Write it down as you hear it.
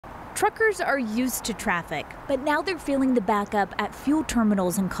Truckers are used to traffic, but now they're feeling the backup at fuel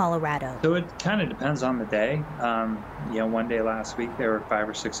terminals in Colorado. So it kind of depends on the day. One day last week they were 5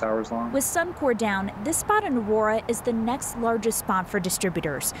 or 6 hours long. With Suncor down, this spot in Aurora is the next largest spot for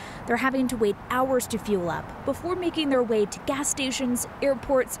distributors. They're having to wait hours to fuel up before making their way to gas stations,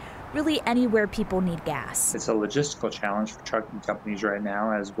 airports, really anywhere people need gas. It's a logistical challenge for trucking companies right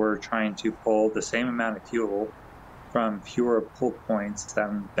now as we're trying to pull the same amount of fuel from fewer pull points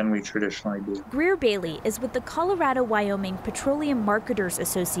than we traditionally do. Greer Bailey is with the Colorado-Wyoming Petroleum Marketers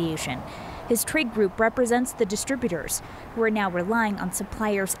Association. His trade group represents the distributors who are now relying on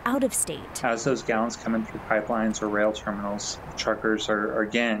suppliers out of state. As those gallons come in through pipelines or rail terminals, truckers are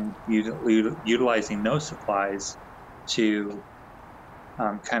again utilizing those supplies to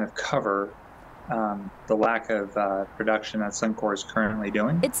kind of cover the lack of production that Suncor is currently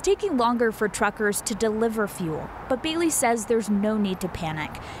doing. It's taking longer for truckers to deliver fuel, but Bailey says there's no need to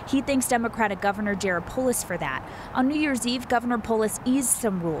panic. He thanks Democratic Governor Jared Polis for that. On New Year's Eve, Governor Polis eased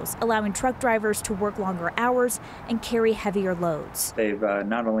some rules, allowing truck drivers to work longer hours and carry heavier loads. They've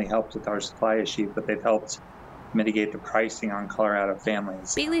not only helped with our supply issue, but they've helped mitigate the pricing on Colorado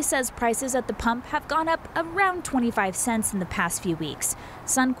families. Bailey says prices at the pump have gone up around 25 cents in the past few weeks.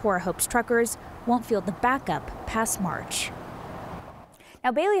 Suncor hopes truckers won't feel the backup past March.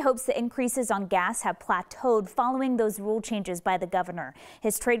 Now, Bailey hopes the increases on gas have plateaued following those rule changes by the governor.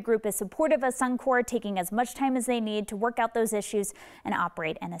 His trade group is supportive of Suncor taking as much time as they need to work out those issues and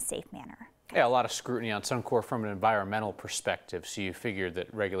operate in a safe manner. Yeah, a lot of scrutiny on Suncor from an environmental perspective, so you figured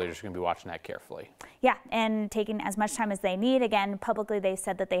that regulators are going to be watching that carefully. Yeah, and taking as much time as they need. Again, publicly they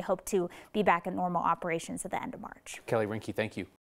said that they hope to be back in normal operations at the end of March. Kelly Rinke, thank you.